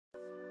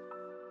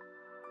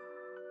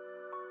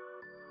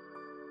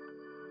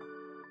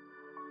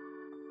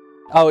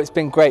Oh, it's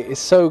been great. It's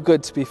so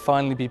good to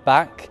finally be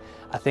back.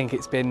 I think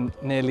it's been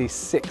nearly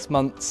 6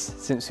 months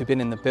since we've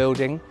been in the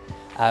building,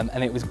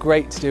 and it was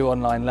great to do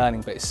online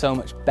learning, but it's so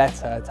much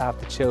better to have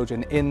the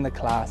children in the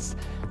class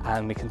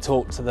and we can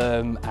talk to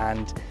them,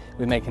 and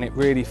we're making it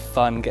really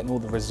fun, getting all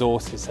the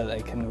resources so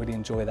they can really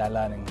enjoy their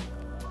learning.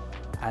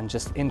 And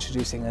just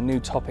introducing a new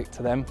topic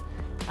to them,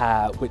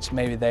 which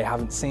maybe they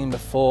haven't seen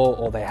before,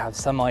 or they have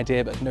some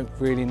idea but don't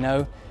really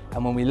know.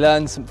 And when we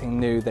learn something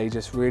new, they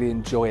just really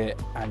enjoy it,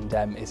 and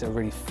it's a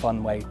really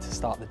fun way to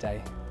start the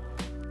day.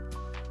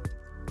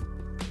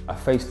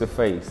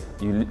 Face-to-face,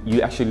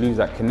 you actually lose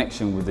that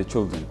connection with the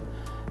children.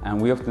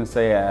 And we often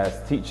say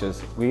as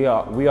teachers, we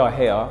are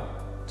here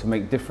to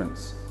make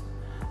difference.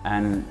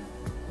 And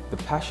the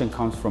passion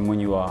comes from when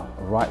you are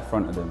right in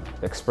front of them,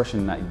 the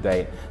expression that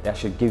they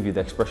actually give you, the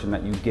expression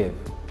that you give.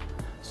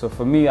 So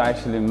for me, I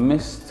actually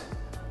missed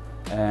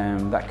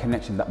that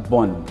connection, that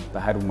bond that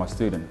I had with my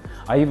student.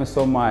 I even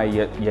saw my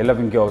year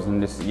 11 girls in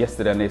this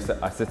yesterday, and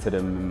I said to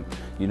them,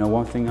 you know,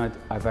 one thing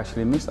I've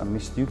actually missed, I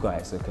missed you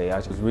guys, okay?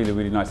 It was really,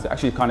 really nice to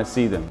actually kind of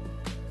see them.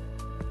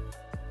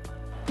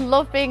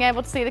 Love being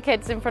able to see the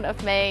kids in front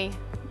of me.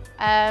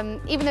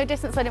 Even though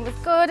distance learning was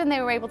good and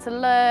they were able to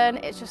learn,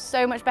 it's just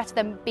so much better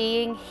than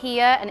being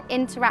here and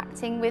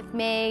interacting with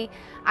me.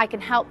 I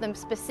can help them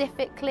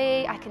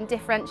specifically, I can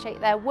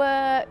differentiate their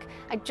work,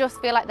 I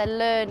just feel like they're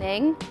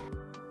learning.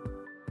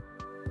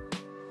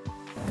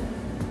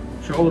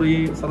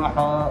 شعوري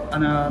صراحة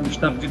أنا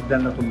مشتاق جدا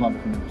لطلاب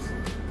المدرسة.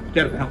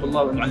 بتعرف إحنا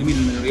طلاب المعلمين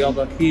من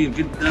الرياضة كثير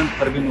جدا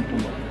قريبين من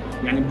الطلاب.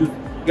 يعني بجوز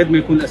قد ما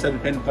يكون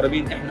الأساتذتين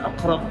قريبين، إحنا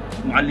أقرب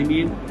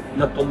معلمين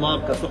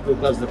للطلاب كصحبة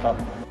وكأصدقاء.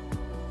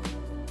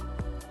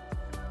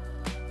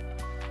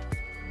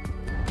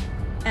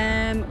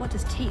 What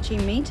does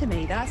teaching mean to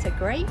me? That's a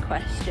great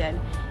question.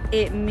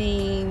 It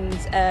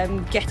means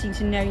getting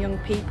to know young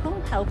people,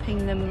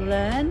 helping them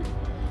learn,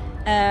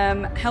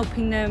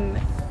 helping them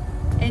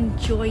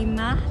enjoy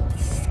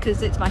maths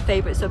because it's my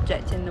favourite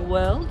subject in the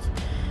world,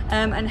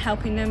 and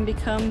helping them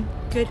become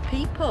good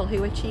people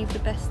who achieve the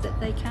best that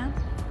they can.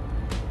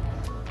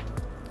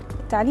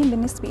 التعليم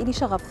بالنسبة لي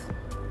شغف.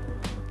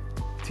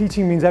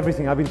 Teaching means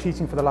everything. I've been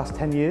teaching for the last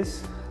 10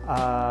 years,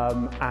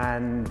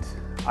 and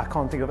I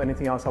can't think of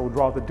anything else I would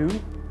rather do.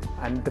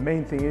 And the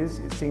main thing is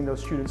seeing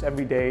those students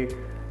every day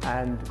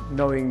and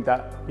knowing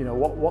that, you know,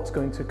 what's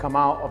going to come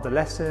out of the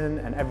lesson,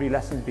 and every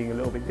lesson being a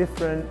little bit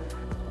different.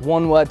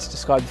 One word to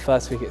describe the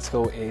first week at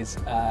school is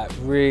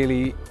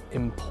really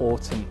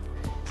important.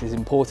 It is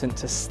important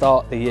to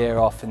start the year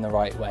off in the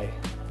right way.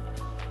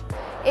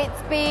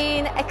 It's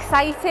been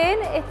exciting,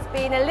 it's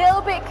been a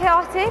little bit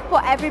chaotic,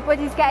 but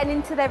everybody's getting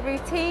into their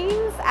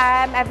routines,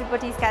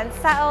 everybody's getting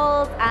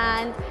settled,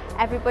 and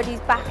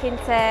everybody's back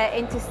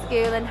into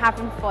school and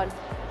having fun.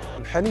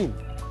 الحنين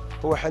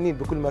هو حنين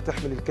بكل ما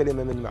تحمل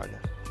الكلمة من معنى.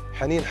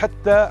 حنين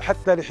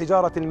حتى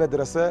لحجارة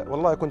المدرسة،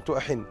 والله كنت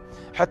أحن.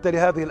 حتى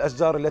لهذه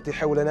الأشجار التي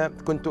حولنا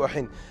كنت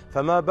أحن.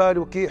 فما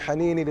بالك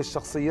حنيني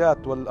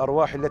للشخصيات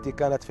والأرواح التي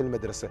كانت في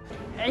المدرسة.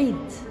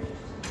 عيد.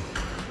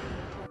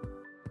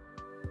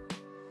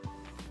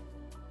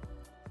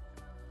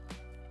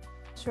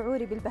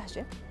 شعوري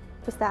بالبهجة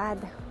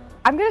والسعادة.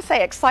 I'm going to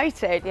say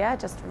excited, yeah,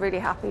 just really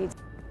happy.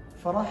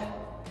 فرح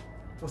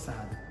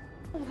وسعادة.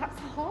 Oh, that's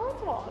a hard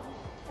one.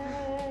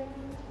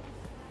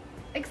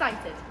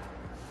 Excited.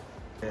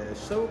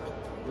 الشوق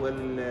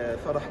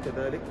والفرح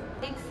كذلك.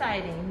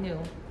 Exciting, new.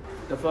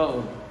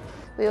 تفاؤل.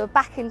 We were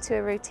back into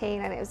a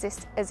routine and it was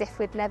just as if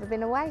we'd never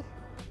been away.